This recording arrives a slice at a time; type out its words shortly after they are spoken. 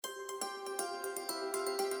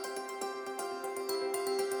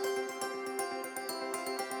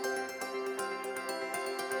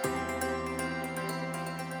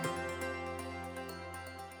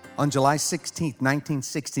On July 16,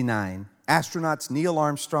 1969, astronauts Neil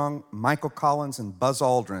Armstrong, Michael Collins, and Buzz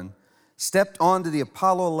Aldrin stepped onto the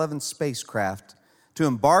Apollo 11 spacecraft to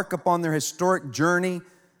embark upon their historic journey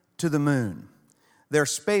to the moon. Their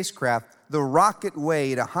spacecraft, the rocket,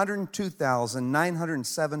 weighed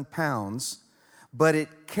 102,907 pounds, but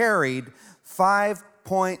it carried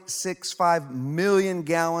 5.65 million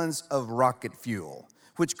gallons of rocket fuel,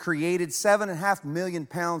 which created 7.5 million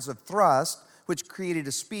pounds of thrust, which created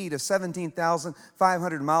a speed of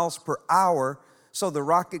 17,500 miles per hour, so the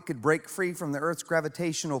rocket could break free from the Earth's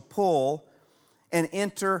gravitational pull and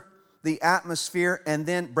enter the atmosphere and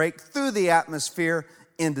then break through the atmosphere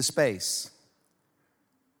into space.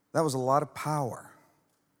 That was a lot of power.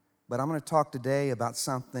 But I'm going to talk today about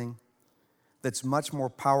something that's much more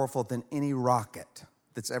powerful than any rocket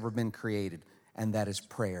that's ever been created, and that is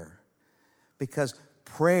prayer. Because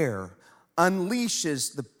prayer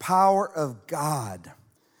unleashes the power of God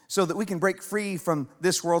so that we can break free from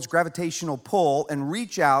this world's gravitational pull and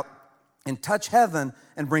reach out and touch heaven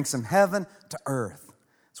and bring some heaven to earth.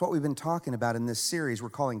 That's what we've been talking about in this series we're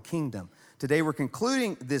calling Kingdom. Today we're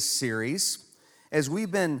concluding this series as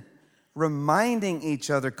we've been reminding each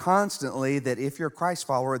other constantly that if you're a Christ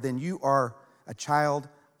follower, then you are a child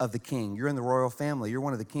of the King. You're in the royal family. You're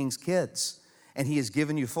one of the King's kids. And He has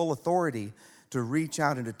given you full authority to reach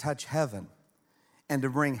out and to touch heaven and to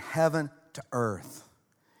bring heaven to earth.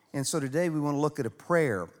 And so today we want to look at a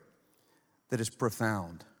prayer that is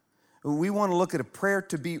profound. We want to look at a prayer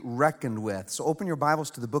to be reckoned with. So open your Bibles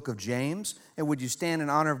to the book of James, and would you stand in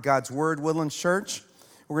honor of God's word, Woodlands Church?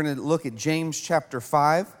 We're going to look at James chapter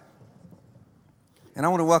 5. And I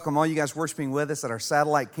want to welcome all you guys worshiping with us at our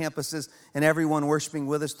satellite campuses and everyone worshiping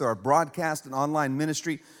with us through our broadcast and online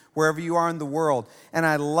ministry, wherever you are in the world. And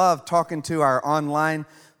I love talking to our online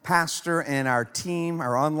pastor and our team,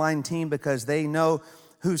 our online team, because they know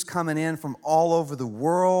who's coming in from all over the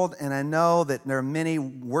world. And I know that there are many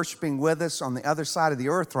worshiping with us on the other side of the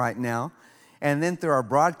earth right now. And then through our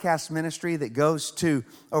broadcast ministry that goes to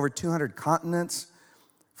over 200 continents.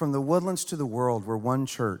 From the Woodlands to the world, we're one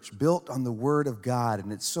church built on the Word of God.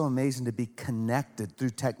 And it's so amazing to be connected through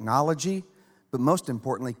technology, but most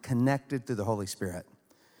importantly, connected through the Holy Spirit.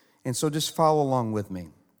 And so just follow along with me.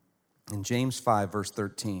 In James 5, verse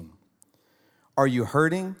 13. Are you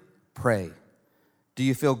hurting? Pray. Do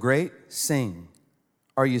you feel great? Sing.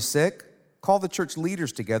 Are you sick? Call the church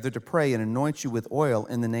leaders together to pray and anoint you with oil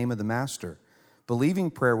in the name of the Master. Believing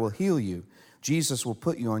prayer will heal you. Jesus will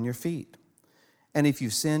put you on your feet. And if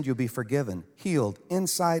you've sinned, you'll be forgiven, healed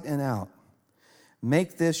inside and out.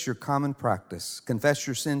 Make this your common practice. Confess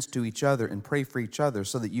your sins to each other and pray for each other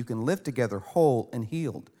so that you can live together whole and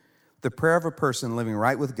healed. The prayer of a person living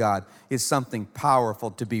right with God is something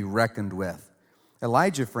powerful to be reckoned with.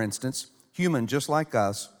 Elijah, for instance, human just like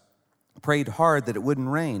us, prayed hard that it wouldn't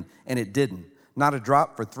rain, and it didn't. Not a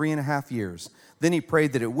drop for 3.5 years. Then he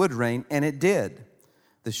prayed that it would rain, and it did.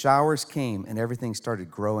 The showers came, and everything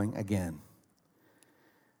started growing again.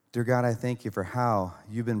 Dear God, I thank you for how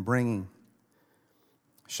you've been bringing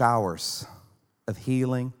showers of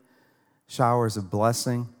healing, showers of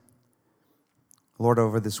blessing, Lord,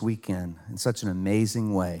 over this weekend in such an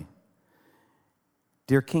amazing way.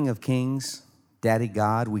 Dear King of Kings, Daddy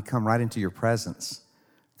God, we come right into your presence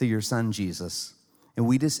through your Son, Jesus. And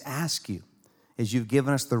we just ask you, as you've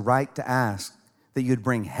given us the right to ask, that you'd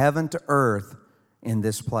bring heaven to earth in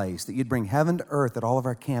this place, that you'd bring heaven to earth at all of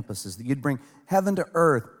our campuses, that you'd bring heaven to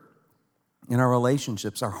earth in our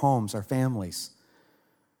relationships, our homes, our families,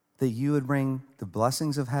 that you would bring the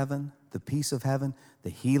blessings of heaven, the peace of heaven, the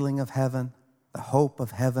healing of heaven, the hope of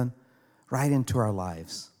heaven right into our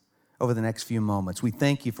lives over the next few moments. We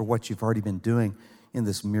thank you for what you've already been doing in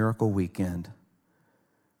this miracle weekend.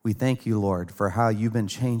 We thank you, Lord, for how you've been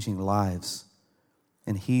changing lives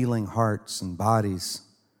and healing hearts and bodies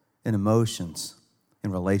and emotions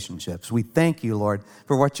and relationships. We thank you, Lord,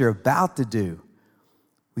 for what you're about to do.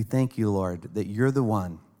 We thank you, Lord, that you're the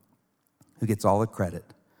one who gets all the credit.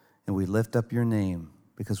 And we lift up your name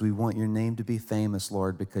because we want your name to be famous,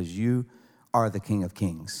 Lord, because you are the King of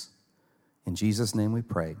Kings. In Jesus' name we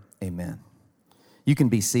pray, amen. You can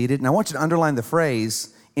be seated. And I want you to underline the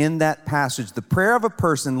phrase in that passage. The prayer of a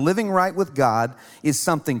person living right with God is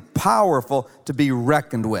something powerful to be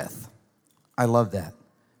reckoned with. I love that.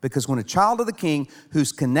 Because when a child of the King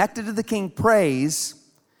who's connected to the King prays,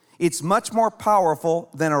 it's much more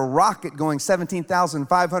powerful than a rocket going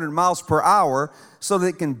 17,500 miles per hour so that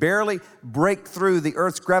it can barely break through the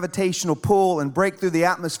Earth's gravitational pull and break through the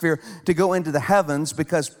atmosphere to go into the heavens,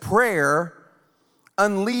 because prayer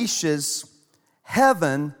unleashes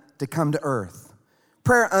heaven to come to earth.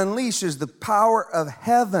 Prayer unleashes the power of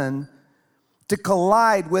heaven to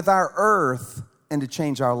collide with our earth and to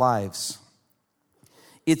change our lives.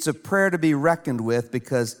 It's a prayer to be reckoned with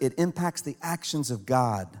because it impacts the actions of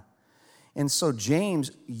God. And so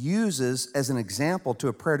James uses as an example to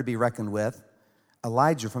a prayer to be reckoned with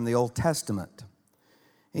Elijah from the Old Testament.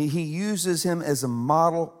 He uses him as a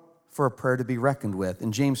model for a prayer to be reckoned with.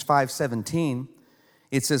 In James 5:17,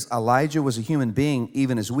 it says, Elijah was a human being,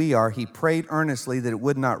 even as we are. He prayed earnestly that it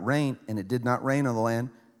would not rain, and it did not rain on the land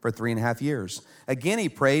for 3.5 years. Again he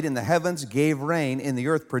prayed, and the heavens gave rain, and the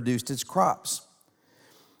earth produced its crops.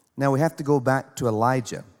 Now we have to go back to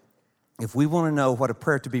Elijah. If we want to know what a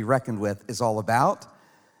prayer to be reckoned with is all about,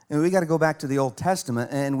 and we got to go back to the Old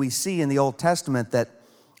Testament, and we see in the Old Testament that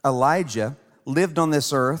Elijah lived on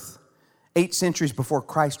this earth 8 centuries before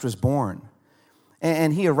Christ was born.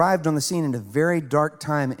 And he arrived on the scene in a very dark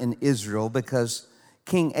time in Israel because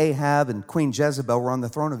King Ahab and Queen Jezebel were on the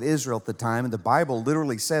throne of Israel at the time. And the Bible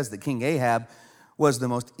literally says that King Ahab was the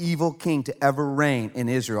most evil king to ever reign in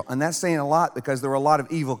Israel. And that's saying a lot because there were a lot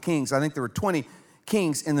of evil kings. I think there were 20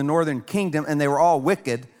 kings in the northern kingdom, and they were all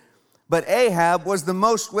wicked. But Ahab was the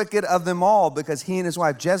most wicked of them all because he and his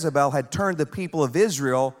wife Jezebel had turned the people of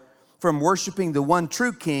Israel from worshiping the one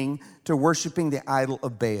true king to worshiping the idol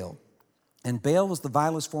of Baal. And Baal was the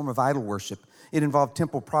vilest form of idol worship. It involved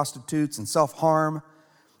temple prostitutes and self-harm.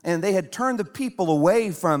 And they had turned the people away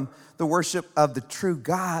from the worship of the true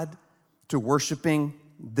God to worshiping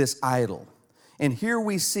this idol. And here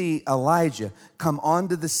we see Elijah come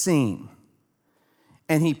onto the scene.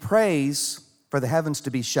 And he prays for the heavens to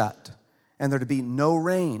be shut and there to be no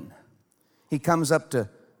rain. He comes up to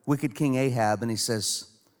wicked King Ahab and he says,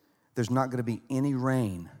 there's not going to be any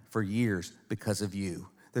rain for years because of you.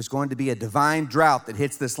 There's going to be a divine drought that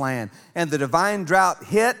hits this land. And the divine drought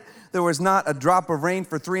hit. There was not a drop of rain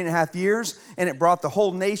for 3.5 years, and it brought the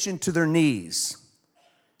whole nation to their knees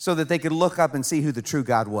so that they could look up and see who the true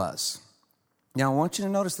God was. Now, I want you to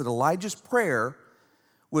notice that Elijah's prayer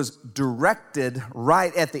was directed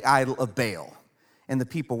right at the idol of Baal and the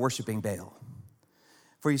people worshiping Baal.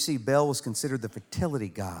 For you see, Baal was considered the fertility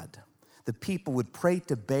god. The people would pray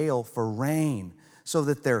to Baal for rain so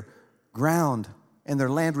that their ground and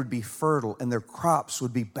their land would be fertile and their crops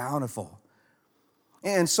would be bountiful.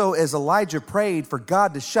 And so as Elijah prayed for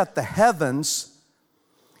God to shut the heavens,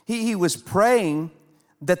 he was praying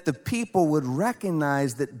that the people would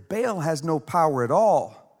recognize that Baal has no power at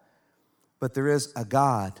all, but there is a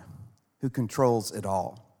God who controls it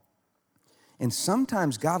all. And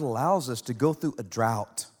sometimes God allows us to go through a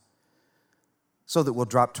drought so that we'll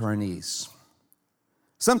drop to our knees.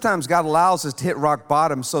 Sometimes God allows us to hit rock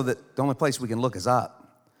bottom so that the only place we can look is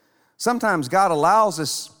up. Sometimes God allows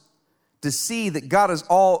us to see that God is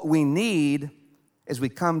all we need as we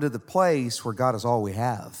come to the place where God is all we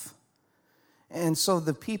have. And so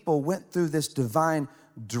the people went through this divine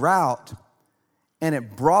drought, and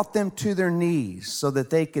it brought them to their knees so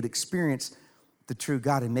that they could experience the true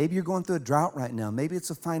God. And maybe you're going through a drought right now. Maybe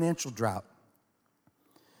it's a financial drought.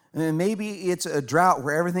 And maybe it's a drought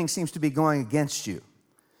where everything seems to be going against you.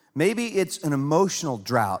 Maybe it's an emotional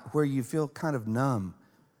drought where you feel kind of numb.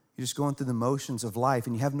 You're just going through the motions of life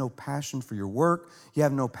and you have no passion for your work. You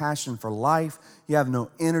have no passion for life. You have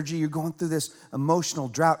no energy. You're going through this emotional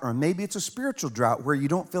drought. Or maybe it's a spiritual drought where you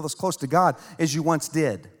don't feel as close to God as you once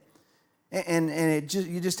did. And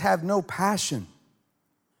you just have no passion.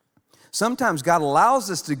 Sometimes God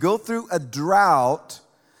allows us to go through a drought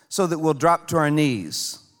so that we'll drop to our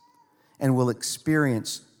knees and we'll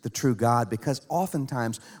experience the true God, because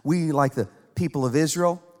oftentimes we, like the people of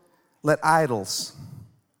Israel, let idols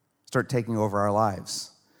start taking over our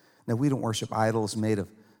lives. Now, we don't worship idols made of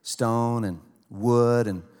stone and wood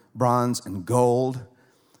and bronze and gold,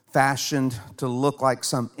 fashioned to look like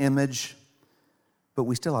some image, but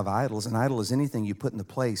we still have idols. An idol is anything you put in the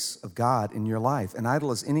place of God in your life. An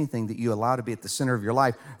idol is anything that you allow to be at the center of your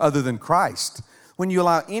life other than Christ. When you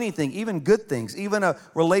allow anything, even good things, even a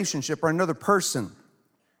relationship or another person,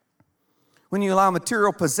 when you allow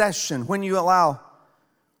material possession, when you allow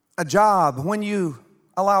a job, when you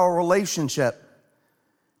allow a relationship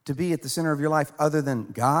to be at the center of your life other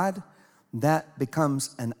than God, that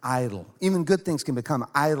becomes an idol. Even good things can become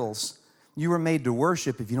idols. You were made to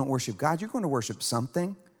worship. If you don't worship God, you're going to worship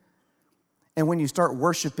something. And when you start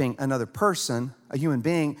worshiping another person, a human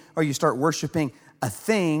being, or you start worshiping a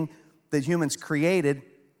thing that humans created,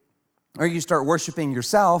 or you start worshiping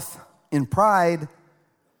yourself in pride,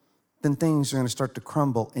 then things are going to start to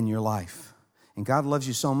crumble in your life. And God loves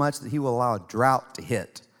you so much that He will allow a drought to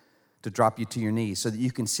hit, to drop you to your knees so that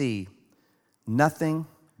you can see nothing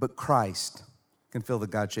but Christ can fill the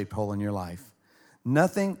God-shaped hole in your life.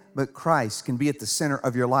 Nothing but Christ can be at the center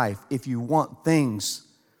of your life if you want things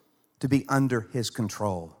to be under His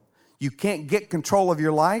control. You can't get control of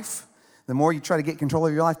your life. The more you try to get control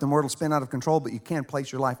of your life, the more it'll spin out of control, but you can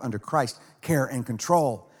place your life under Christ's care and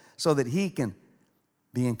control so that He can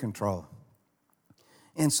be in control.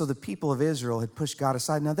 And so the people of Israel had pushed God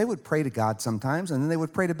aside. Now, they would pray to God sometimes, and then they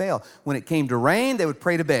would pray to Baal. When it came to rain, they would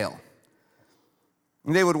pray to Baal.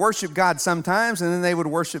 And they would worship God sometimes, and then they would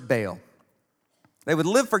worship Baal. They would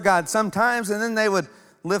live for God sometimes, and then they would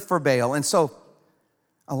live for Baal. And so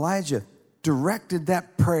Elijah directed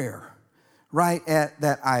that prayer right at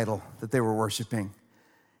that idol that they were worshiping.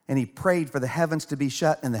 And he prayed for the heavens to be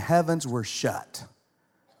shut, and the heavens were shut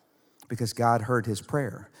because God heard his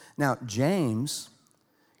prayer. Now, James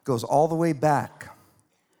goes all the way back.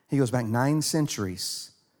 He goes back 9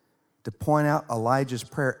 centuries to point out Elijah's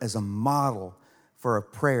prayer as a model for a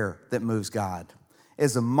prayer that moves God,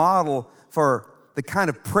 as a model for the kind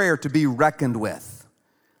of prayer to be reckoned with.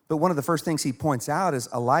 But one of the first things he points out is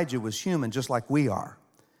Elijah was human just like we are.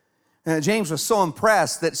 And James was so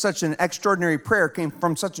impressed that such an extraordinary prayer came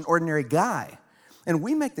from such an ordinary guy. And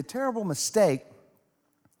we make the terrible mistake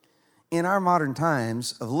in our modern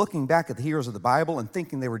times of looking back at the heroes of the Bible and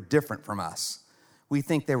thinking they were different from us. We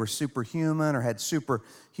think they were superhuman or had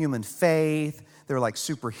superhuman faith. They were like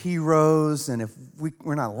superheroes, and if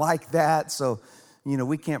we're not like that, so,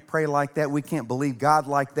 we can't pray like that. We can't believe God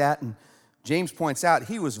like that. And James points out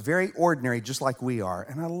he was very ordinary, just like we are.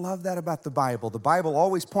 And I love that about the Bible. The Bible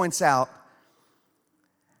always points out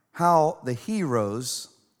how the heroes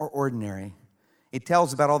are ordinary. It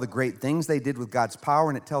tells about all the great things they did with God's power,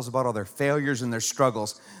 and it tells about all their failures and their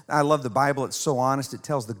struggles. I love the Bible. It's so honest. It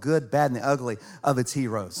tells the good, bad, and the ugly of its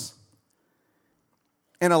heroes.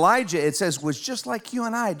 And Elijah, it says, was just like you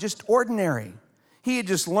and I, just ordinary. He had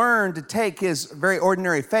just learned to take his very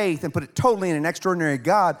ordinary faith and put it totally in an extraordinary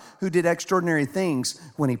God who did extraordinary things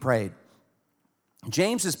when he prayed.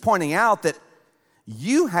 James is pointing out that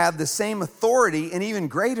you have the same authority and even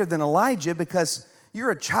greater than Elijah because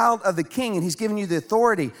you're a child of the King, and he's given you the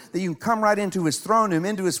authority that you can come right into his throne room,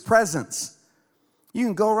 into his presence. You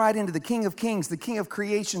can go right into the King of Kings, the King of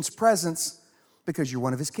creation's presence, because you're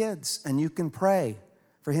one of his kids, and you can pray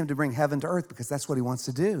for him to bring heaven to earth because that's what he wants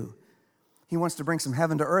to do. He wants to bring some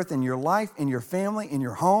heaven to earth in your life, in your family, in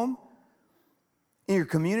your home, in your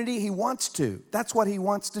community. He wants to. That's what he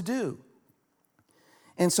wants to do.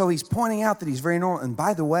 And so he's pointing out that he's very normal. And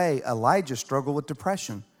by the way, Elijah struggled with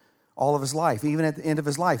depression all of his life. Even at the end of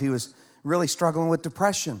his life, he was really struggling with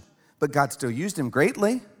depression. But God still used him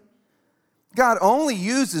greatly. God only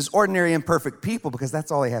uses ordinary, imperfect people because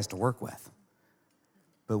that's all he has to work with.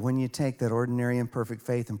 But when you take that ordinary, imperfect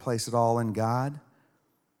faith and place it all in God,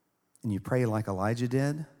 and you pray like Elijah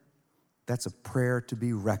did, that's a prayer to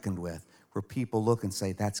be reckoned with, where people look and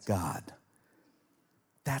say, that's God.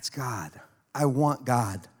 That's God. I want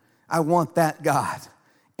God. I want that God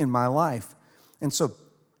in my life. And so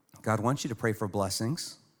God wants you to pray for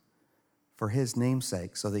blessings for his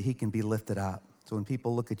namesake so that he can be lifted up. So when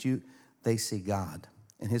people look at you, they see God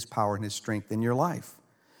and his power and his strength in your life.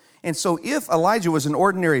 And so if Elijah was an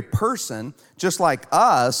ordinary person, just like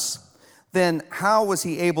us, then how was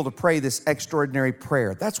he able to pray this extraordinary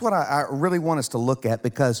prayer? That's what I really want us to look at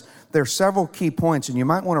because there are several key points, and you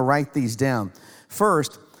might want to write these down.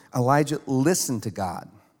 First, Elijah listened to God.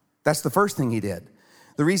 That's the first thing he did.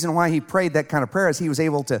 The reason why he prayed that kind of prayer is he was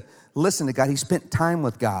able to listen to God. He spent time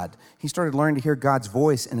with God. He started learning to hear God's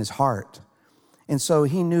voice in his heart. And so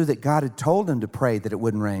he knew that God had told him to pray that it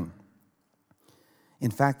wouldn't rain. In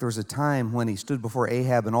fact, there was a time when he stood before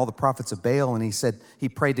Ahab and all the prophets of Baal, and he said, he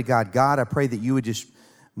prayed to God, God, I pray that you would just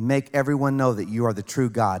make everyone know that you are the true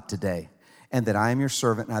God today, and that I am your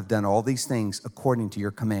servant, and I've done all these things according to your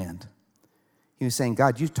command. He was saying,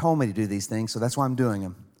 God, you told me to do these things, so that's why I'm doing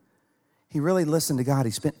them. He really listened to God.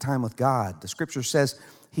 He spent time with God. The scripture says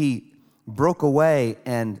he broke away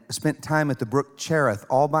and spent time at the brook Cherith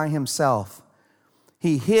all by himself.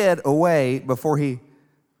 He hid away before he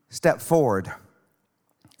stepped forward.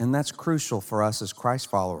 And that's crucial for us as Christ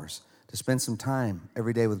followers, to spend some time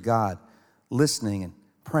every day with God, listening and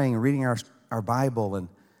praying and reading our Bible and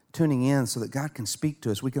tuning in so that God can speak to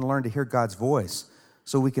us. We can learn to hear God's voice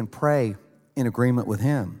so we can pray in agreement with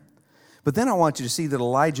him. But then I want you to see that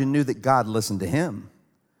Elijah knew that God listened to him.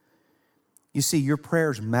 You see, your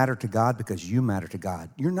prayers matter to God because you matter to God.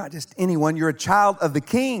 You're not just anyone. You're a child of the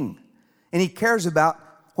King, and he cares about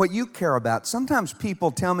what you care about. Sometimes people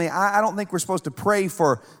tell me, I don't think we're supposed to pray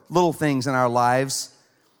for little things in our lives.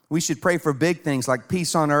 We should pray for big things like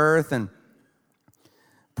peace on earth and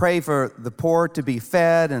pray for the poor to be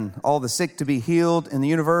fed and all the sick to be healed in the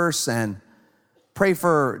universe. And pray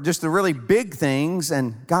for just the really big things.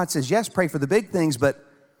 And God says, yes, pray for the big things, but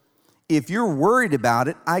if you're worried about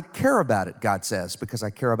it, I care about it, God says, because I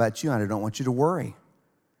care about you and I don't want you to worry.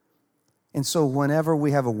 And so whenever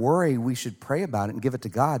we have a worry, we should pray about it and give it to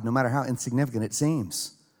God, no matter how insignificant it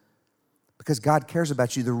seems. Because God cares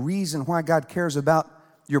about you. The reason why God cares about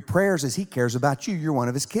your prayers is He cares about you. You're one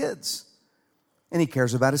of His kids. And He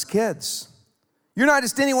cares about His kids. You're not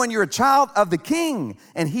just anyone, you're a child of the King.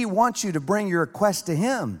 And He wants you to bring your request to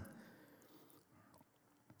Him.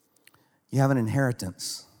 You have an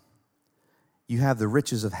inheritance. You have the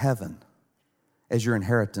riches of heaven as your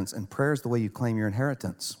inheritance. And prayer is the way you claim your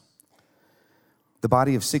inheritance. The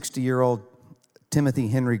body of 60-year-old Timothy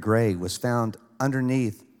Henry Gray was found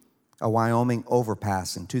underneath a Wyoming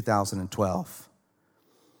overpass in 2012.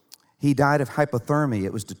 He died of hypothermia,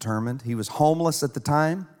 it was determined. He was homeless at the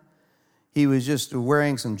time. He was just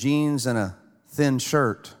wearing some jeans and a thin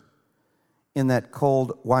shirt in that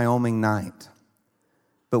cold Wyoming night.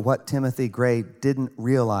 But what Timothy Gray didn't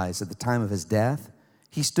realize at the time of his death,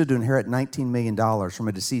 he stood to inherit $19 million from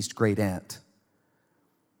a deceased great aunt.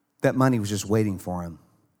 That money was just waiting for him.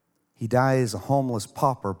 He died as a homeless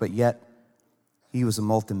pauper, but yet he was a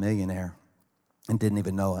multimillionaire and didn't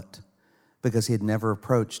even know it because he had never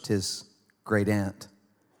approached his great aunt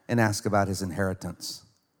and asked about his inheritance.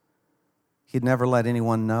 He'd never let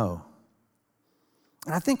anyone know.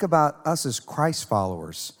 And I think about us as Christ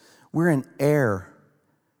followers. We're an heir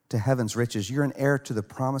to heaven's riches. You're an heir to the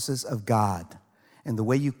promises of God. And the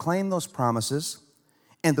way you claim those promises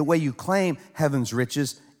and the way you claim heaven's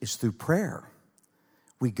riches is through prayer.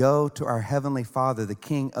 We go to our Heavenly Father, the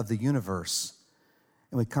King of the universe,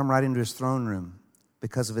 and we come right into His throne room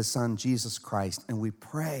because of His Son, Jesus Christ, and we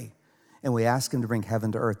pray, and we ask Him to bring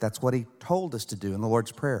heaven to earth. That's what He told us to do in the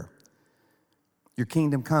Lord's Prayer. Your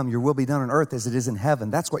kingdom come, your will be done on earth as it is in heaven.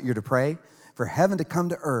 That's what you're to pray, for heaven to come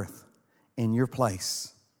to earth in your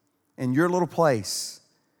place, in your little place,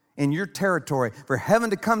 in your territory, for heaven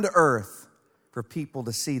to come to earth, for people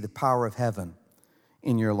to see the power of heaven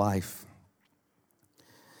in your life.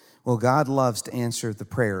 Well, God loves to answer the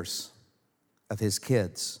prayers of His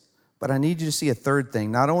kids. But I need you to see a third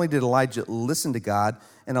thing. Not only did Elijah listen to God,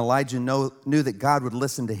 and Elijah knew that God would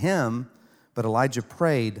listen to him, but Elijah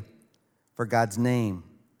prayed for God's name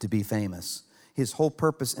to be famous. His whole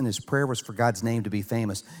purpose in his prayer was for God's name to be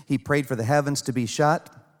famous. He prayed for the heavens to be shut,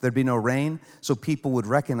 there'd be no rain, so people would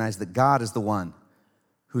recognize that God is the one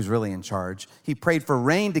who's really in charge. He prayed for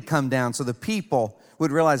rain to come down so the people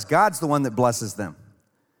would realize God's the one that blesses them.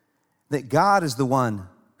 That God is the one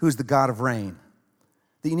who's the God of rain.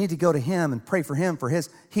 That you need to go to Him and pray for Him for His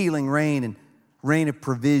healing rain and rain of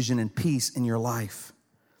provision and peace in your life.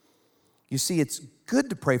 You see, it's good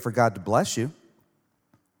to pray for God to bless you.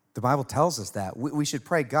 The Bible tells us that. We should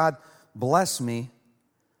pray, God, bless me,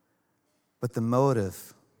 but the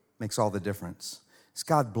motive makes all the difference. It's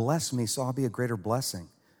God, bless me so I'll be a greater blessing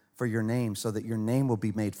for your name, so that your name will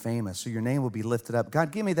be made famous, so your name will be lifted up.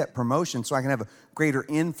 God, give me that promotion so I can have a greater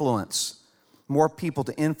influence, more people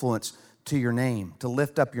to influence to your name, to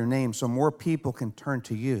lift up your name so more people can turn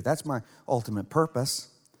to you. That's my ultimate purpose.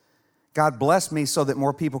 God, bless me so that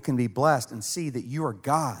more people can be blessed and see that you are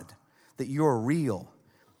God, that you are real.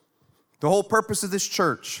 The whole purpose of this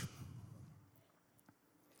church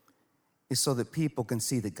is so that people can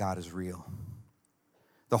see that God is real.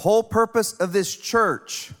 The whole purpose of this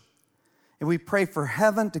church, and we pray for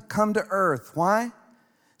heaven to come to earth. Why?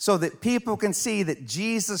 So that people can see that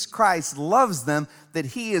Jesus Christ loves them, that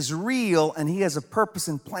He is real, and He has a purpose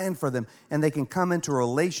and plan for them, and they can come into a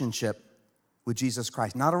relationship with Jesus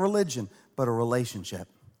Christ. Not a religion, but a relationship.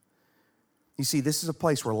 You see, this is a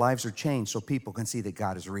place where lives are changed so people can see that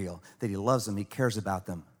God is real, that He loves them, He cares about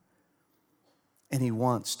them, and He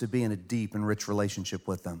wants to be in a deep and rich relationship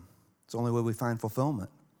with them. It's the only way we find fulfillment.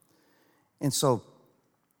 And so,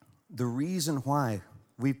 the reason why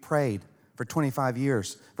we prayed for 25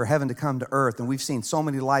 years for heaven to come to earth and we've seen so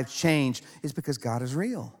many lives change is because God is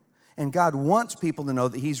real. And God wants people to know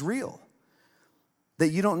that He's real. That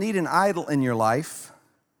you don't need an idol in your life,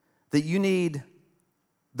 that you need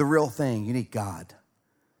the real thing. You need God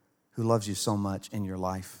who loves you so much in your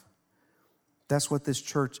life. That's what this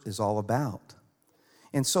church is all about.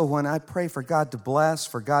 And so when I pray for God to bless,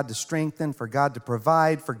 for God to strengthen, for God to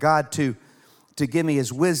provide, for God to give me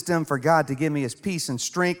His wisdom, for God to give me His peace and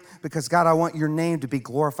strength, because God, I want your name to be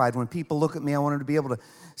glorified. When people look at me, I want them to be able to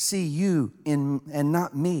see you in and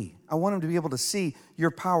not me. I want them to be able to see your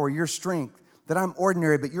power, your strength, that I'm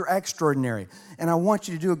ordinary, but you're extraordinary. And I want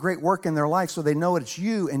you to do a great work in their life so they know it's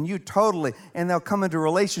you and you totally, and they'll come into a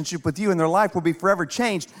relationship with you and their life will be forever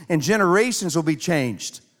changed and generations will be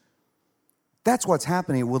changed. That's what's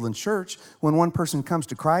happening at Woodland Church. When one person comes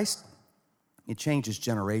to Christ, it changes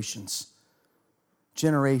generations.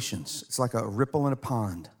 Generations. It's like a ripple in a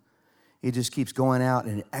pond. It just keeps going out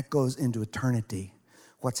and it echoes into eternity.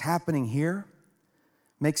 What's happening here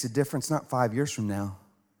makes a difference not 5 years from now,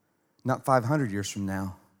 not 500 years from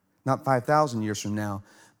now, not 5,000 years from now,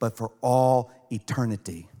 but for all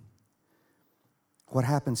eternity. What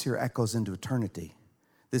happens here echoes into eternity.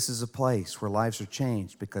 This is a place where lives are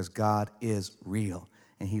changed because God is real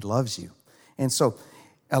and He loves you. And so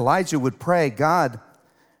Elijah would pray, God,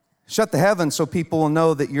 shut the heavens so people will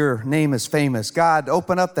know that your name is famous. God,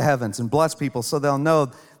 open up the heavens and bless people so they'll know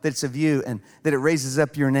that it's of you and that it raises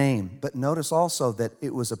up your name. But notice also that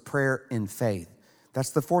it was a prayer in faith.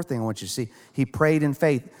 That's the fourth thing I want you to see. He prayed in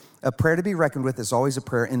faith. A prayer to be reckoned with is always a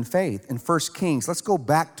prayer in faith. In 1 Kings, let's go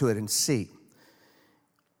back to it and see.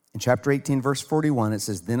 In chapter 18, verse 41, it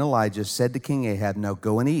says, Then Elijah said to King Ahab, Now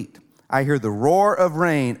go and eat. I hear the roar of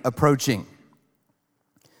rain approaching.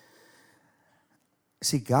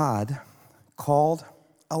 See, God called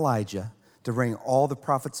Elijah to bring all the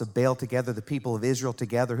prophets of Baal together, the people of Israel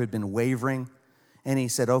together who had been wavering. And he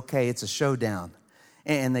said, okay, it's a showdown.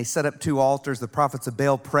 And they set up 2 altars. The prophets of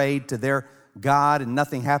Baal prayed to their God and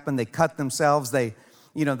nothing happened. They cut themselves. They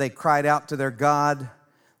cried out to their God.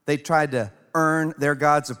 They tried to earn their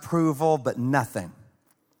God's approval, but nothing.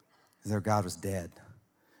 Their God was dead.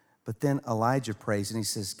 But then Elijah prays and he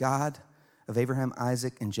says, God of Abraham,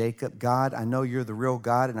 Isaac, and Jacob, God, I know you're the real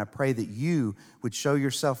God, and I pray that you would show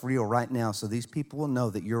yourself real right now so these people will know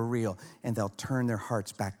that you're real and they'll turn their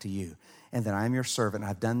hearts back to you. And that I'm your servant, and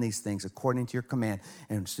I've done these things according to your command.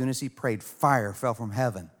 And as soon as he prayed, fire fell from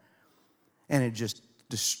heaven, and it just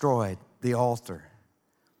destroyed the altar.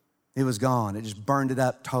 It was gone. It just burned it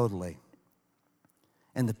up totally.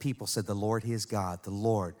 And the people said, the Lord, He is God. The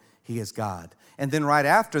Lord, He is God. And then right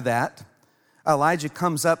after that, Elijah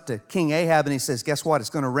comes up to King Ahab and he says, guess what? It's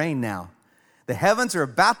going to rain now. The heavens are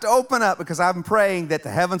about to open up because I've been praying that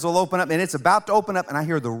the heavens will open up, and it's about to open up, and I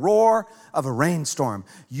hear the roar of a rainstorm.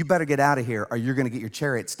 You better get out of here or you're going to get your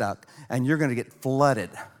chariot stuck and you're going to get flooded.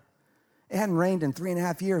 It hadn't rained in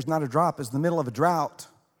 3.5 years, not a drop. It was in the middle of a drought.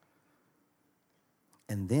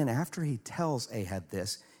 And then after he tells Ahab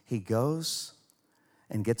this, he goes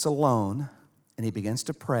and gets alone, and he begins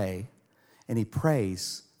to pray, and he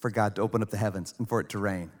prays for God to open up the heavens and for it to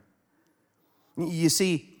rain. You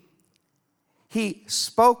see, he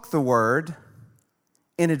spoke the word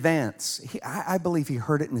in advance. I believe he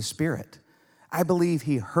heard it in his spirit. I believe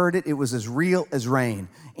he heard it. It was as real as rain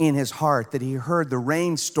in his heart, that he heard the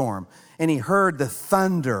rainstorm, and he heard the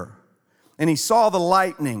thunder, and he saw the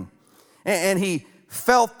lightning, and he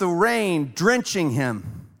felt the rain drenching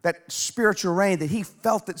him. That spiritual rain, that he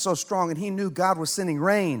felt it so strong, and he knew God was sending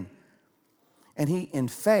rain. And he, in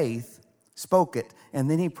faith, spoke it, and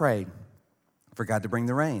then he prayed for God to bring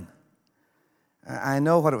the rain. I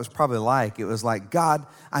know what it was probably like. It was like, God,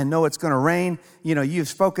 I know it's going to rain. You know, you've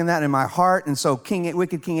spoken that in my heart, and so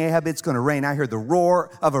wicked King Ahab, it's going to rain. I hear the roar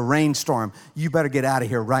of a rainstorm. You better get out of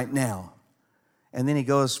here right now. And then he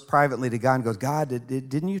goes privately to God and goes, God,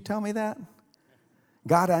 didn't you tell me that?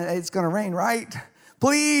 God, it's going to rain, right?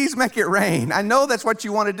 Please make it rain. I know that's what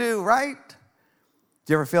you want to do, right?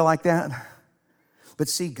 Do you ever feel like that? But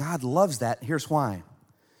see, God loves that. Here's why.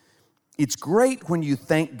 It's great when you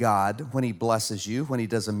thank God, when He blesses you, when He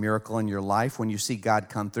does a miracle in your life, when you see God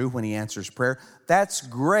come through, when He answers prayer. That's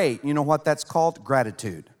great. You know what that's called?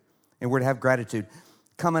 Gratitude. And we're to have gratitude.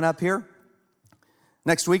 Coming up here,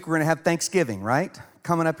 next week we're going to have Thanksgiving, right?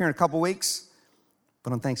 Coming up here in a couple weeks.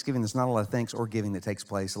 But on Thanksgiving, there's not a lot of thanks or giving that takes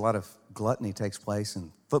place. A lot of gluttony takes place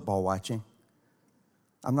and football watching.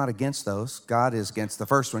 I'm not against those. God is against the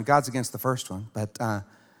first one. God's against the first one. But,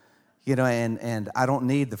 and I don't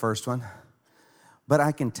need the first one. But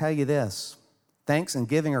I can tell you this. Thanks and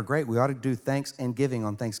giving are great. We ought to do thanks and giving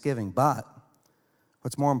on Thanksgiving. But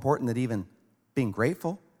what's more important than even being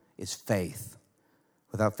grateful is faith.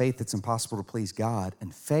 Without faith, it's impossible to please God.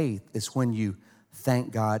 And faith is when you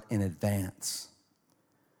thank God in advance.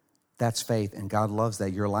 That's faith, and God loves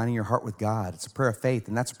that. You're aligning your heart with God. It's a prayer of faith,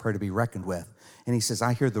 and that's a prayer to be reckoned with. And he says,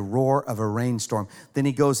 I hear the roar of a rainstorm. Then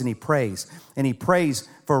he goes and he prays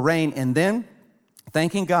for rain, and then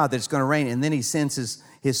thanking God that it's going to rain, and then he sends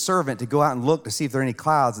his servant to go out and look to see if there are any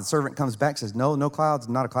clouds. The servant comes back and says, no clouds,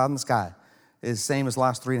 not a cloud in the sky. It's the same as the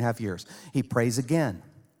last 3.5 years. He prays again,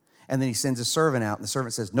 and then he sends his servant out, and the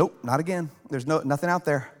servant says, nope, not again. There's nothing out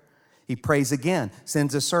there. He prays again,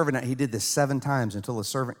 sends his servant out. He did this 7 times until the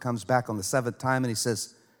servant comes back on the 7th time, and he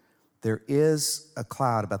says, there is a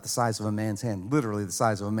cloud about the size of a man's hand, literally the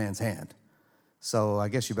size of a man's hand. So I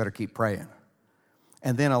guess you better keep praying.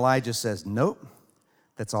 And then Elijah says, nope,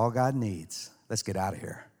 that's all God needs. Let's get out of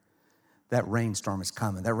here. That rainstorm is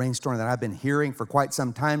coming. That rainstorm that I've been hearing for quite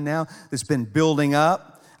some time now, that's been building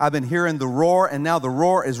up. I've been hearing the roar, and now the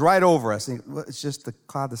roar is right over us. It's just the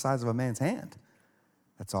cloud the size of a man's hand.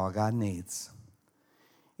 That's all God needs.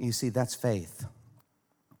 You see, that's faith.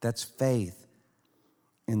 That's faith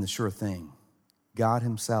in the sure thing. God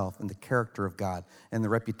himself and the character of God and the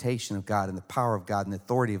reputation of God and the power of God and the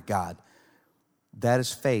authority of God. That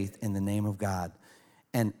is faith in the name of God.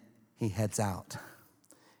 And he heads out.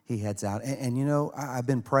 He heads out. And you know, I've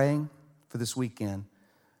been praying for this weekend.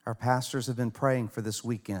 Our pastors have been praying for this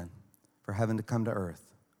weekend for heaven to come to earth.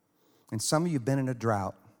 And some of you have been in a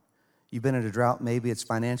drought. You've been in a drought. Maybe it's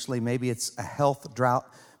financially. Maybe it's a health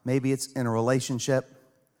drought. Maybe it's in a relationship.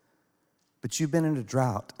 But you've been in a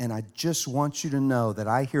drought. And I just want you to know that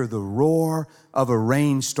I hear the roar of a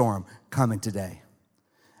rainstorm coming today.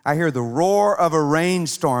 I hear the roar of a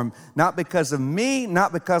rainstorm, not because of me,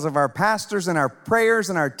 not because of our pastors and our prayers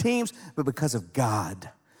and our teams, but because of God.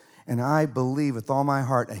 And I believe with all my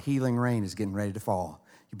heart a healing rain is getting ready to fall.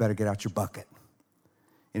 You better get out your bucket.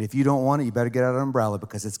 And if you don't want it, you better get out an umbrella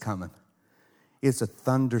because it's coming. It's a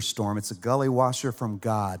thunderstorm. It's a gully washer from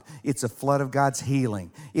God. It's a flood of God's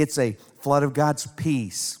healing. It's a flood of God's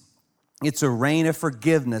peace. It's a rain of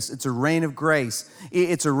forgiveness. It's a rain of grace.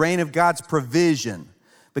 It's a rain of God's provision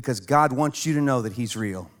because God wants you to know that he's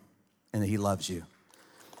real and that he loves you.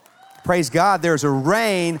 Praise God, there's a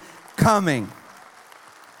rain coming.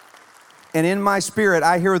 And in my spirit,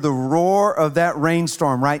 I hear the roar of that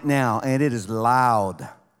rainstorm right now, and it is loud.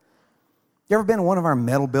 You ever been in one of our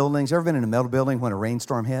metal buildings? You ever been in a metal building when a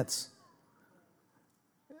rainstorm hits?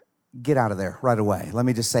 Get out of there right away. Let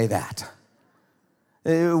me just say that.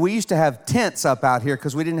 We used to have tents up out here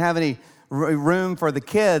because we didn't have any room for the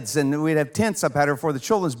kids, and we'd have tents up out here before the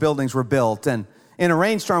children's buildings were built. And in a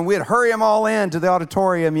rainstorm, we'd hurry them all in to the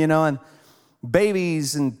auditorium, you know, and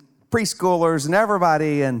babies and preschoolers and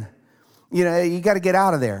everybody, and, you know, you got to get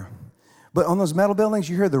out of there. But on those metal buildings,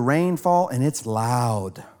 you hear the rain fall, and it's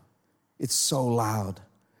loud. It's so loud.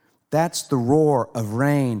 That's the roar of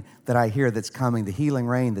rain that I hear that's coming, the healing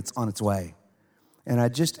rain that's on its way. And I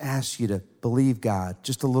just ask you to believe God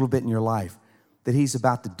just a little bit in your life that he's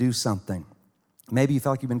about to do something. Maybe you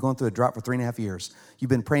felt like you've been going through a drought for 3.5 years. You've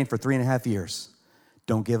been praying for 3.5 years.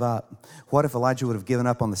 Don't give up. What if Elijah would have given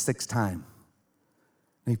up on the 6th time?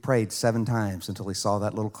 He prayed 7 times until he saw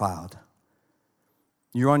that little cloud.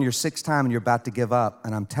 You're on your 6th time and you're about to give up,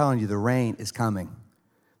 and I'm telling you, the rain is coming.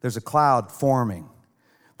 There's a cloud forming.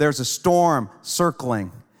 There's a storm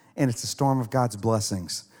circling, and it's a storm of God's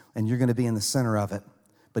blessings, and you're going to be in the center of it.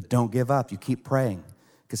 But don't give up. You keep praying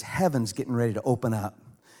because heaven's getting ready to open up.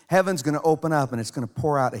 Heaven's going to open up, and it's going to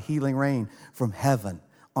pour out a healing rain from heaven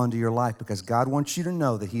onto your life because God wants you to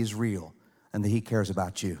know that he's real and that he cares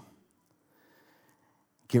about you.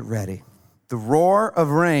 Get ready. The roar of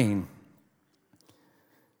rain,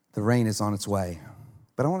 the rain is on its way.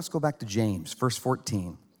 But I want us to go back to James, verse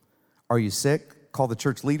 14. Are you sick? Call the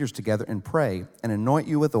church leaders together and pray and anoint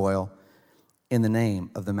you with oil in the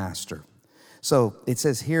name of the Master. So it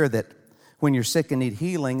says here that when you're sick and need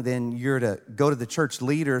healing, then you're to go to the church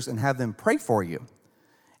leaders and have them pray for you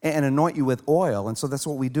and anoint you with oil. And so that's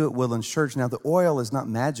what we do at Woodlands Church. Now, the oil is not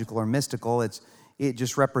magical or mystical. It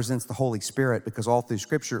just represents the Holy Spirit because all through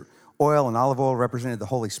Scripture, oil and olive oil represented the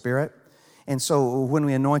Holy Spirit. And so when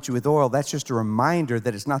we anoint you with oil, that's just a reminder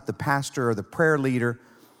that it's not the pastor or the prayer leader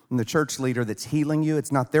and the church leader that's healing you.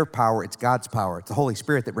 It's not their power, it's God's power. It's the Holy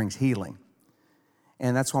Spirit that brings healing.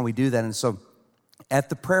 And that's why we do that. And so at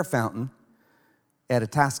the prayer fountain, at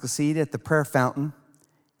Atascocita, at the prayer fountain,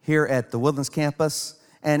 here at the Woodlands campus,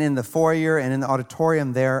 and in the foyer and in the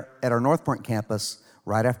auditorium there at our North Point campus,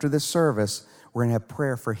 right after this service, we're going to have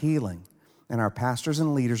prayer for healing. And our pastors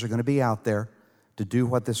and leaders are going to be out there to do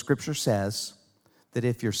what the Scripture says, that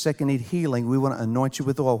if you're sick and need healing, we want to anoint you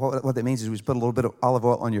with oil. What that means is we just put a little bit of olive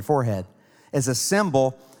oil on your forehead as a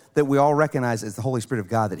symbol that we all recognize as the Holy Spirit of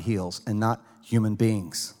God that heals and not human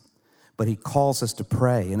beings. But he calls us to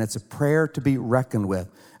pray, and it's a prayer to be reckoned with,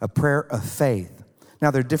 a prayer of faith.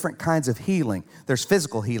 Now, there are different kinds of healing. There's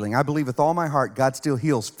physical healing. I believe with all my heart God still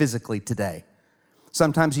heals physically today.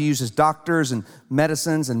 Sometimes he uses doctors and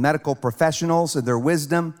medicines and medical professionals and their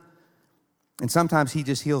wisdom, and sometimes he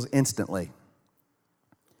just heals instantly.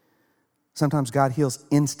 Sometimes God heals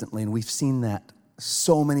instantly, and we've seen that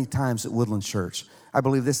so many times at Woodland Church. I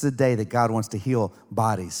believe this is the day that God wants to heal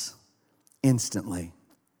bodies instantly.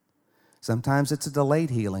 Sometimes it's a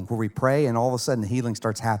delayed healing where we pray and all of a sudden the healing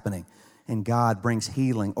starts happening, and God brings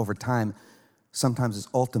healing over time. Sometimes it's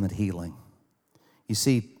ultimate healing. You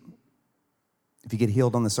see, If you get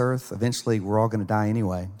healed on this earth, eventually we're all going to die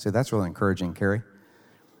anyway. So that's really encouraging, Carrie.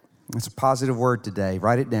 It's a positive word today.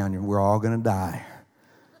 Write it down. We're all going to die.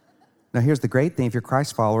 Now, here's the great thing. If you're a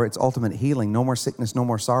Christ follower, it's ultimate healing. No more sickness, no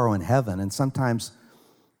more sorrow in heaven. And sometimes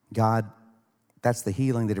God, that's the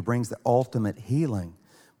healing that it brings, the ultimate healing.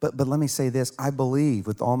 But let me say this. I believe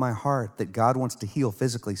with all my heart that God wants to heal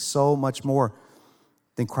physically so much more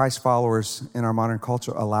than Christ followers in our modern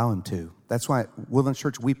culture allow him to. That's why at Woodland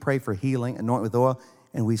Church, we pray for healing, anoint with oil,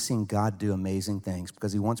 and we've seen God do amazing things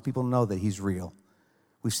because he wants people to know that he's real.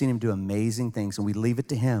 We've seen him do amazing things, and we leave it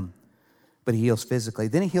to him. But he heals physically.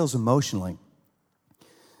 Then he heals emotionally.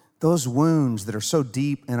 Those wounds that are so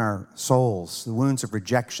deep in our souls, the wounds of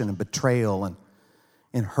rejection and betrayal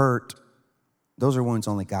and hurt, those are wounds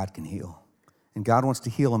only God can heal. And God wants to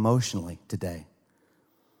heal emotionally today.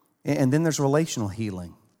 And then there's relational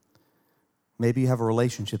healing. Maybe you have a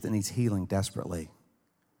relationship that needs healing desperately,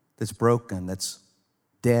 that's broken, that's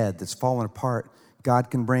dead, that's fallen apart.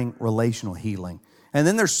 God can bring relational healing. And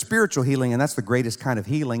then there's spiritual healing, and that's the greatest kind of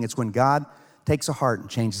healing. It's when God takes a heart and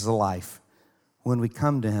changes a life. When we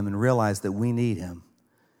come to him and realize that we need him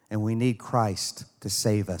and we need Christ to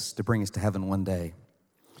save us, to bring us to heaven one day.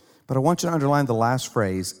 But I want you to underline the last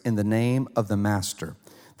phrase, in the name of the Master.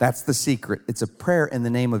 That's the secret. It's a prayer in the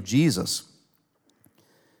name of Jesus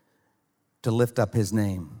to lift up his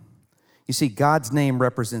name. You see, God's name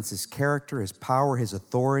represents his character, his power, his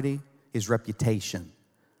authority, his reputation.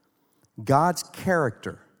 God's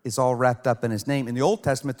character is all wrapped up in his name. In the Old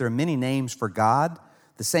Testament, there are many names for God.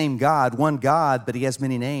 The same God, one God, but he has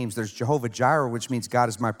many names. There's Jehovah Jireh, which means God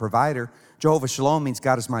is my provider. Jehovah Shalom means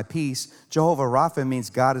God is my peace. Jehovah Rapha means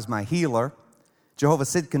God is my healer. Jehovah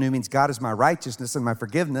Sidkenu means God is my righteousness and my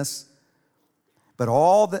forgiveness. But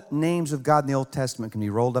all the names of God in the Old Testament can be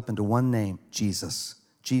rolled up into one name, Jesus.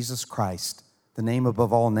 Jesus Christ, the name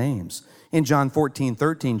above all names. In John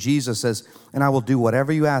 14:13, Jesus says, and I will do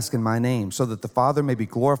whatever you ask in my name, so that the Father may be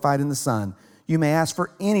glorified in the Son. You may ask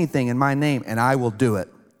for anything in my name, and I will do it.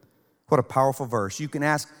 What a powerful verse. You can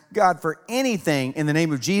ask God for anything in the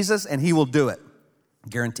name of Jesus, and he will do it.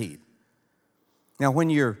 Guaranteed. Now, when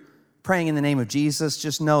you're praying in the name of Jesus,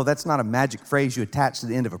 just know that's not a magic phrase you attach to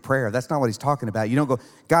the end of a prayer. That's not what he's talking about. You don't go,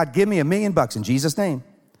 God, give me $1 million in Jesus' name.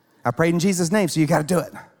 I prayed in Jesus' name, so you got to do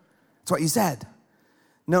it. That's what you said.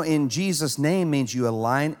 No, in Jesus' name means you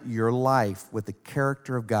align your life with the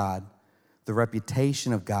character of God, the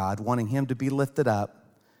reputation of God, wanting him to be lifted up,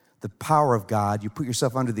 the power of God. You put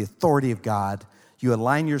yourself under the authority of God. You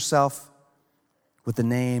align yourself with the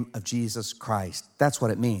name of Jesus Christ. That's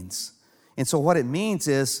what it means. And so what it means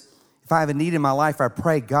is, if I have a need in my life, I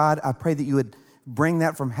pray, God, I pray that you would bring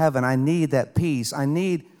that from heaven. I need that peace. I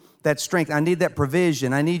need that strength. I need that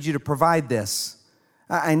provision. I need you to provide this.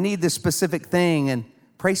 I need this specific thing, and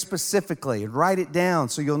pray specifically and write it down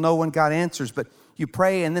so you'll know when God answers. But you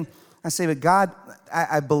pray, and then I say, but God,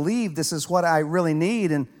 I believe this is what I really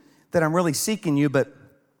need and that I'm really seeking you, but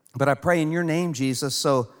I pray in your name, Jesus.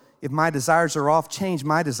 So if my desires are off, change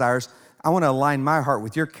my desires. I want to align my heart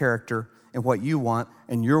with your character and what you want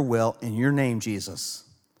and your will in your name, Jesus.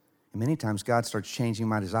 And many times God starts changing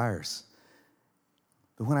my desires.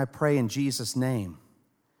 But when I pray in Jesus' name,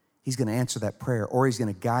 he's going to answer that prayer, or he's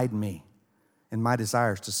going to guide me in my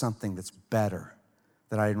desires to something that's better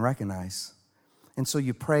that I didn't recognize. And so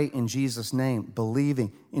you pray in Jesus' name,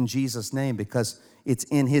 believing in Jesus' name, because it's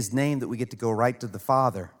in his name that we get to go right to the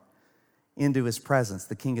Father, into his presence,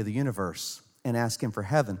 the King of the universe, and ask him for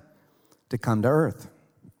heaven to come to earth.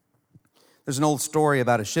 There's an old story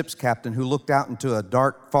about a ship's captain who looked out into a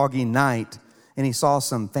dark, foggy night, and he saw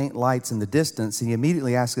some faint lights in the distance, and he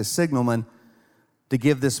immediately asked his signalman to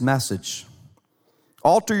give this message: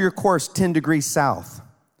 alter your course 10 degrees south.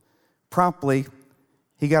 Promptly,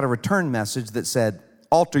 he got a return message that said,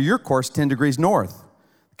 alter your course 10 degrees north.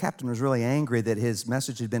 The captain was really angry that his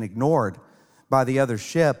message had been ignored by the other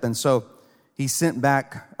ship, and so he sent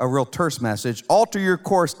back a real terse message: alter your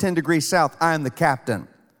course 10 degrees south, I am the captain.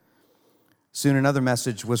 Soon another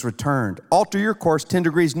message was returned: alter your course 10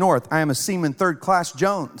 degrees north, I am a seaman 3rd class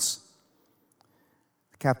Jones.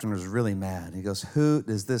 The captain was really mad. He goes, who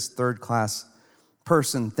does this 3rd class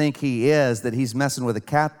person think he is that he's messing with a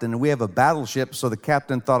captain? And we have a battleship, so the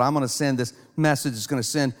captain thought, I'm going to send this message. It's going to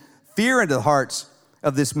send fear into the hearts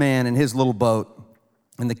of this man in his little boat.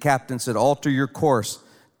 And the captain said, alter your course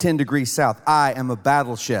 10 degrees south, I am a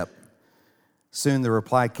battleship. Soon the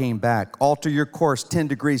reply came back: alter your course 10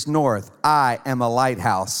 degrees north, I am a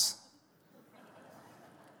lighthouse.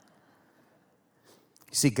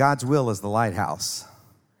 You see, God's will is the lighthouse.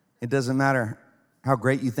 It doesn't matter how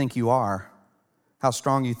great you think you are, how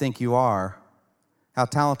strong you think you are. how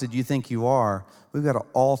talented you think you are, we've got to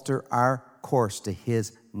alter our course to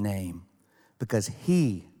His name. Because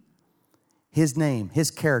His name,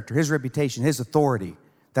 His character, His reputation, His authority,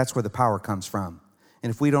 that's where the power comes from. And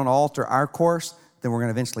if we don't alter our course, then we're going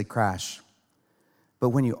to eventually crash. But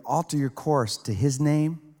when you alter your course to His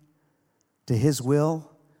name, to His will,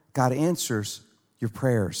 God answers your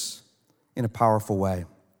prayers in a powerful way.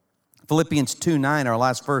 Philippians 2:9, our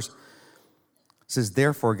last verse, says,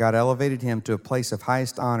 therefore God elevated Him to a place of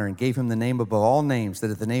highest honor and gave Him the name above all names,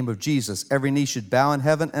 that at the name of Jesus every knee should bow in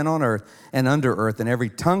heaven and on earth and under earth, and every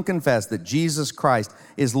tongue confess that Jesus Christ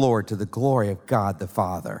is Lord, to the glory of God the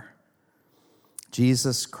Father.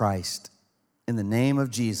 Jesus Christ, in the name of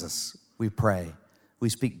Jesus, we pray. We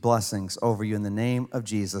speak blessings over you in the name of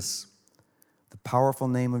Jesus, the powerful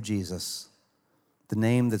name of Jesus, the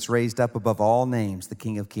name that's raised up above all names, the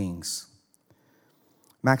King of Kings.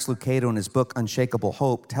 Max Lucado, in his book, Unshakable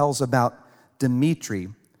Hope, tells about Dmitri,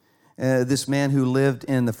 this man who lived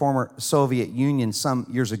in the former Soviet Union some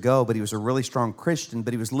years ago, but he was a really strong Christian,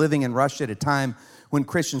 but he was living in Russia at a time when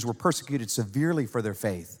Christians were persecuted severely for their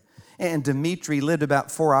faith. And Dmitri lived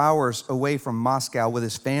about 4 hours away from Moscow with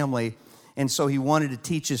his family, and so he wanted to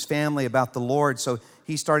teach his family about the Lord, so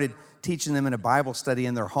he started teaching them in a Bible study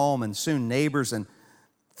in their home, and soon neighbors and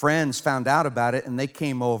friends found out about it, and they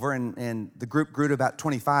came over, and the group grew to about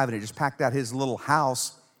 25, and it just packed out his little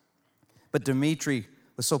house. But Dmitri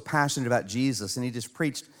was so passionate about Jesus, and he just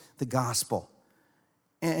preached the gospel.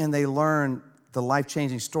 And they learned the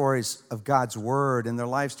life-changing stories of God's word, and their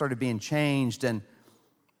lives started being changed. And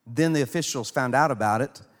then the officials found out about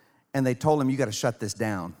it, and they told him, you got to shut this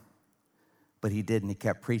down. But he didn't. He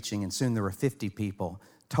kept preaching, and soon there were 50 people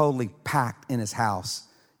totally packed in his house.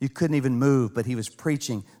 You couldn't even move, but he was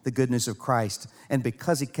preaching the good news of Christ. And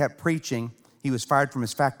because he kept preaching, he was fired from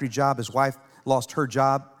his factory job. His wife lost her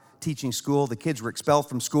job teaching school. The kids were expelled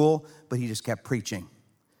from school, but he just kept preaching.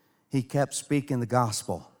 He kept speaking the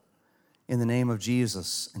gospel in the name of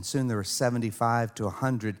Jesus. And soon there were 75 to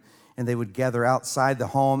 100, and they would gather outside the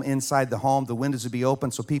home, inside the home. The windows would be open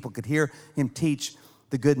so people could hear him teach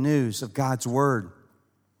the good news of God's word.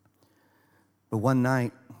 But one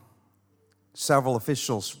night, several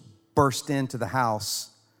officials burst into the house,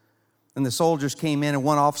 and the soldiers came in, and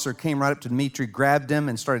one officer came right up to Dmitri, grabbed him,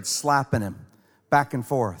 and started slapping him back and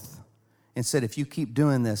forth and said, if you keep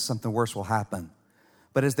doing this, something worse will happen.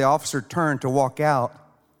 But as the officer turned to walk out,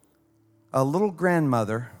 a little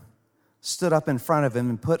grandmother stood up in front of him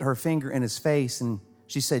and put her finger in his face, and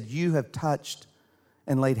she said, you have touched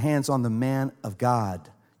and laid hands on the man of God.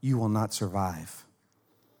 You will not survive.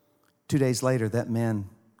 2 days later, that man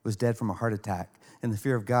was dead from a heart attack, and the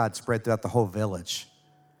fear of God spread throughout the whole village.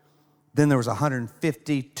 Then there was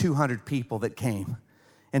 150, 200 people that came,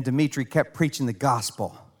 and Dmitri kept preaching the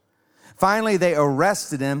gospel. Finally, they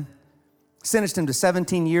arrested him, sentenced him to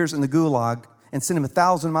 17 years in the gulag, and sent him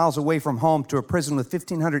 1,000 miles away from home to a prison with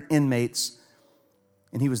 1,500 inmates,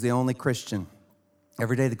 and he was the only Christian.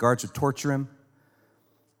 Every day the guards would torture him.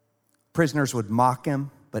 Prisoners would mock him,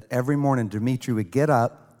 but every morning Dmitri would get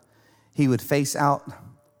up. He would face out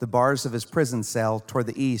the bars of his prison cell toward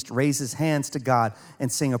the east, raise his hands to God,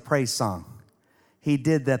 and sing a praise song. He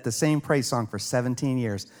did that, the same praise song, for 17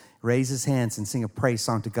 years. Raise his hands and sing a praise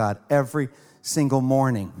song to God every single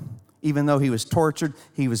morning. Even though he was tortured,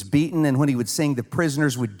 he was beaten, and when he would sing, the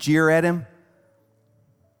prisoners would jeer at him.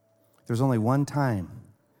 There was only one time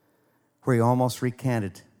where he almost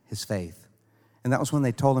recanted his faith, and that was when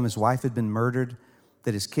they told him his wife had been murdered,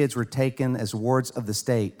 that his kids were taken as wards of the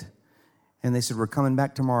state. And they said, we're coming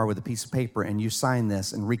back tomorrow with a piece of paper, and you sign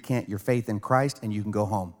this and recant your faith in Christ, and you can go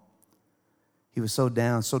home. He was so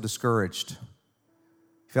down, so discouraged.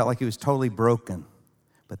 He felt like he was totally broken.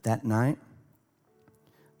 But that night,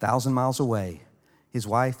 1,000 miles away, his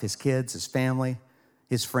wife, his kids, his family,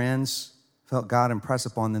 his friends felt God impress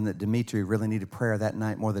upon them that Dmitri really needed prayer that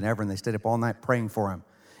night more than ever, and they stayed up all night praying for him.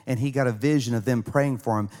 And he got a vision of them praying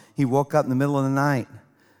for him. He woke up in the middle of the night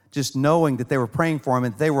just knowing that they were praying for him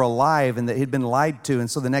and that they were alive and that he'd been lied to.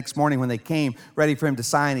 And so the next morning when they came ready for him to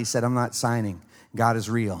sign, he said, I'm not signing. God is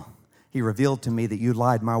real. He revealed to me that you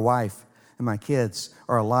lied. My wife and my kids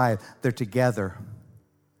are alive. They're together,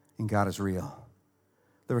 and God is real.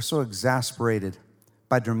 They were so exasperated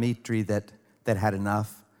by Dmitri that had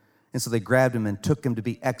enough. And so they grabbed him and took him to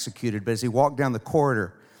be executed. But as he walked down the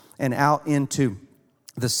corridor and out into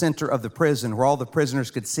the center of the prison where all the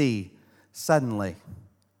prisoners could see, suddenly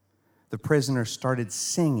the prisoners started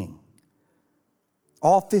singing.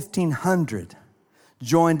 All 1,500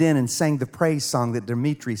 joined in and sang the praise song that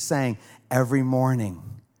Dmitri sang every morning.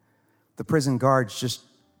 The prison guards just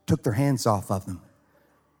took their hands off of them.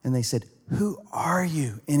 And they said, who are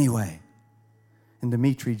you anyway? And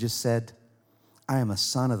Dimitri just said, I am a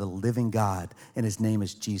son of the living God, and his name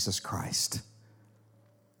is Jesus Christ.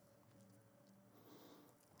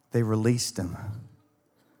 They released him.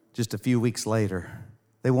 Just a few weeks later,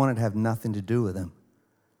 they wanted to have nothing to do with him.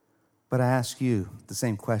 But I ask you the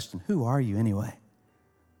same question. Who are you anyway?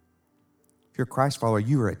 If you're a Christ follower,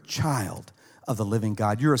 you are a child of the living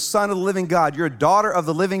God. You're a son of the living God. You're a daughter of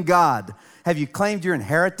the living God. Have you claimed your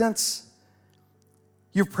inheritance?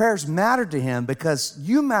 Your prayers matter to him because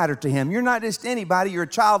you matter to him. You're not just anybody. You're a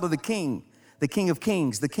child of the King of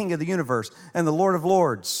Kings, the King of the universe, and the Lord of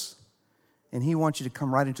Lords. And he wants you to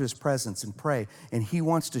come right into his presence and pray. And he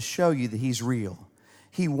wants to show you that he's real.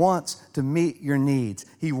 He wants to meet your needs.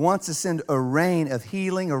 He wants to send a rain of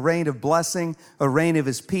healing, a rain of blessing, a rain of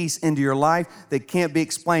his peace into your life that can't be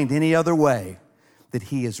explained any other way, that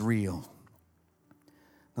he is real.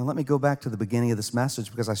 Now let me go back to the beginning of this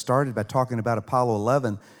message because I started by talking about Apollo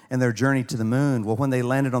 11 and their journey to the moon. Well, when they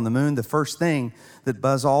landed on the moon, the first thing that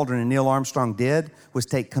Buzz Aldrin and Neil Armstrong did was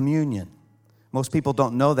take communion. Most people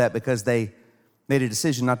don't know that because they made a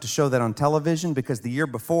decision not to show that on television because the year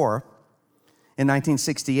before, in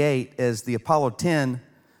 1968, as the Apollo 10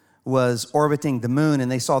 was orbiting the moon and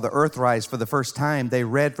they saw the Earth rise for the first time, they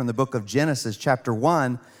read from the book of Genesis, chapter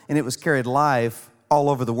 1, and it was carried live all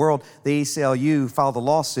over the world. The ACLU filed a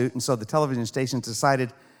lawsuit, and so the television stations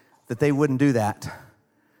decided that they wouldn't do that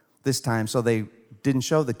this time, so they didn't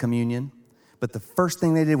show the communion. But the first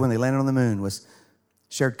thing they did when they landed on the moon was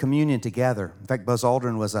shared communion together. In fact, Buzz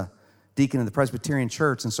Aldrin was a deacon in the Presbyterian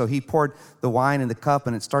church, and so he poured the wine in the cup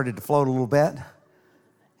and it started to float a little bit.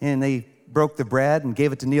 And they broke the bread and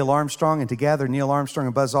gave it to Neil Armstrong, and together Neil Armstrong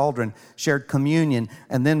and Buzz Aldrin shared communion.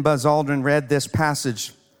 And then Buzz Aldrin read this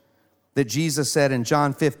passage that Jesus said in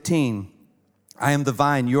John 15, I am the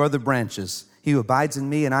vine, you are the branches. He who abides in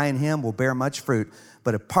me and I in him will bear much fruit,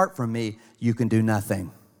 but apart from me, you can do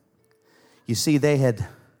nothing. You see, they had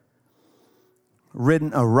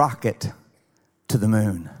ridden a rocket to the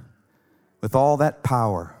moon. With all that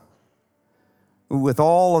power, with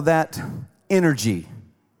all of that energy,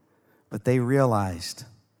 but they realized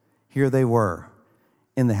here they were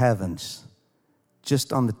in the heavens,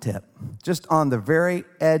 just on the tip, just on the very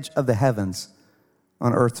edge of the heavens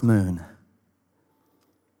on Earth's moon.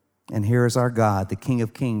 And here is our God, the King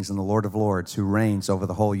of Kings and the Lord of Lords, who reigns over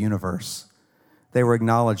the whole universe. They were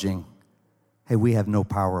acknowledging, hey, we have no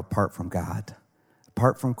power apart from God.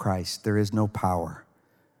 Apart from Christ, there is no power.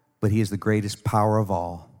 But he is the greatest power of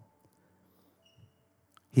all.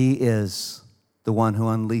 He is the one who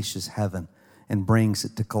unleashes heaven and brings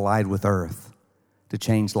it to collide with earth, to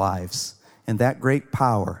change lives. And that great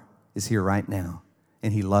power is here right now,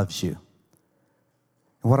 and he loves you.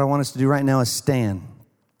 And what I want us to do right now is stand,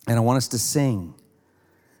 and I want us to sing.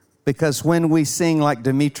 Because when we sing like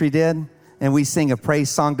Dimitri did, and we sing a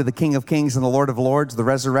praise song to the King of Kings and the Lord of Lords, the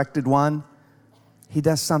resurrected one, he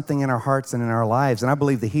does something in our hearts and in our lives. And I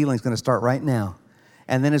believe the healing is going to start right now.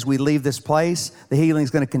 And then as we leave this place, the healing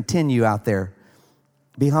is going to continue out there.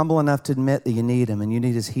 Be humble enough to admit that you need him and you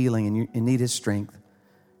need his healing and you need his strength.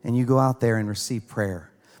 And you go out there and receive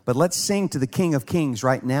prayer. But let's sing to the King of Kings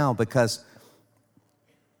right now because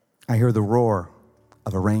I hear the roar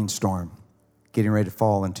of a rainstorm getting ready to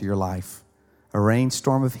fall into your life. A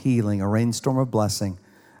rainstorm of healing, a rainstorm of blessing,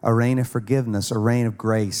 a rain of forgiveness, a rain of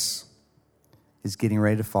grace is getting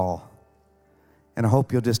ready to fall. And I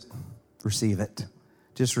hope you'll just receive it.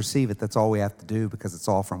 Just receive it. That's all we have to do because it's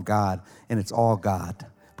all from God and it's all God.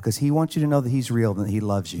 Because he wants you to know that he's real and that he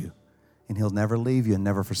loves you. And he'll never leave you and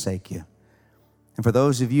never forsake you. And for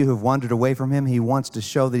those of you who have wandered away from him, he wants to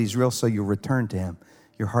show that he's real so you'll return to him.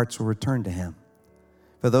 Your hearts will return to him.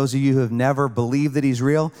 For those of you who have never believed that he's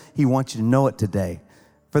real, he wants you to know it today.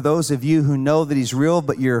 For those of you who know that he's real,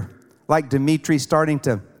 but you're like Dimitri starting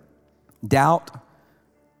to doubt,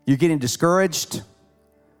 you're getting discouraged.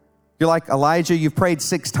 You're like Elijah, you've prayed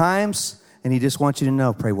 6 times, and he just wants you to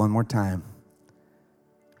know, pray one more time.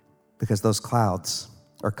 Because those clouds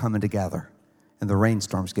are coming together, and the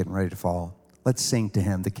rainstorm's getting ready to fall. Let's sing to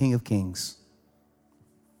him, the King of Kings.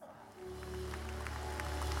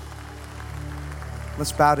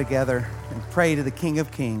 Let's bow together and pray to the King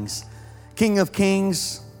of Kings. King of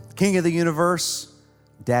Kings, King of the universe,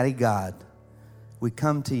 Daddy God, we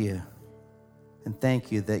come to you. And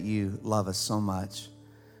thank you that you love us so much.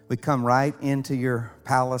 We come right into your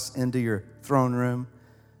palace, into your throne room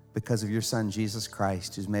because of your son, Jesus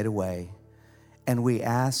Christ, who's made a way. And we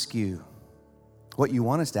ask you what you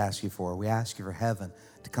want us to ask you for. We ask you for heaven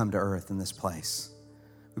to come to earth in this place.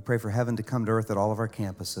 We pray for heaven to come to earth at all of our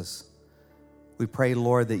campuses. We pray,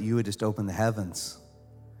 Lord, that you would just open the heavens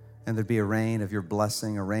And there'd be a rain of your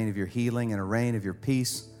blessing, a rain of your healing, and a rain of your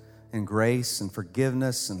peace and grace and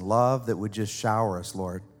forgiveness and love that would just shower us,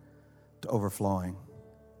 Lord, to overflowing.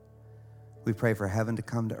 We pray for heaven to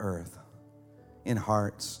come to earth in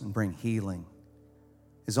hearts and bring healing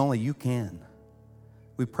as only you can.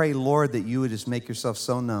 We pray, Lord, that you would just make yourself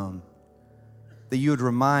so known, that you would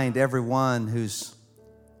remind everyone who's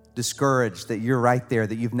discouraged that you're right there,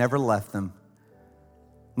 that you've never left them.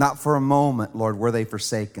 Not for a moment, Lord, were they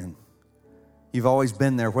forsaken. You've always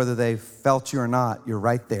been there, whether they felt you or not, you're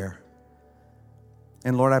right there.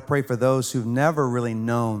 And Lord, I pray for those who've never really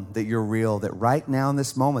known that you're real, that right now in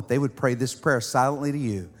this moment, they would pray this prayer silently to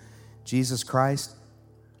you. Jesus Christ,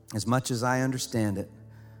 as much as I understand it,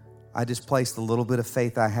 I just place the little bit of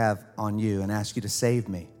faith I have on you and ask you to save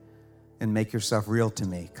me and make yourself real to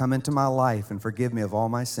me. Come into my life and forgive me of all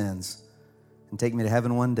my sins and take me to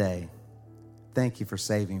heaven one day. Thank you for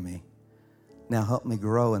saving me. Now help me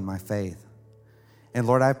grow in my faith. And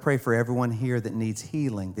Lord, I pray for everyone here that needs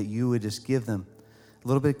healing, that you would just give them a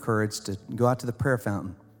little bit of courage to go out to the prayer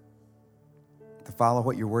fountain, to follow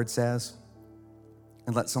what your word says,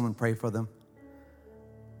 and let someone pray for them.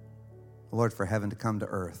 Lord, for heaven to come to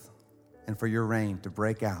earth and for your rain to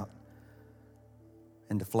break out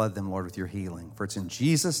and to flood them, Lord, with your healing. For it's in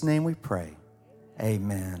Jesus' name we pray.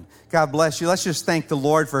 Amen. God bless you. Let's just thank the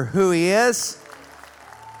Lord for who he is.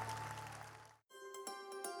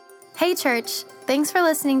 Hey, church. Thanks for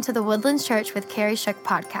listening to the Woodlands Church with Carrie Shook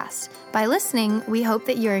podcast. By listening, we hope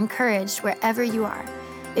that you're encouraged wherever you are.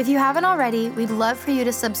 If you haven't already, we'd love for you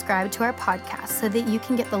to subscribe to our podcast so that you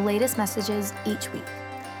can get the latest messages each week.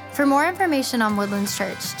 For more information on Woodlands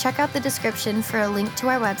Church, check out the description for a link to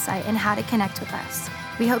our website and how to connect with us.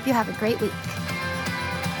 We hope you have a great week.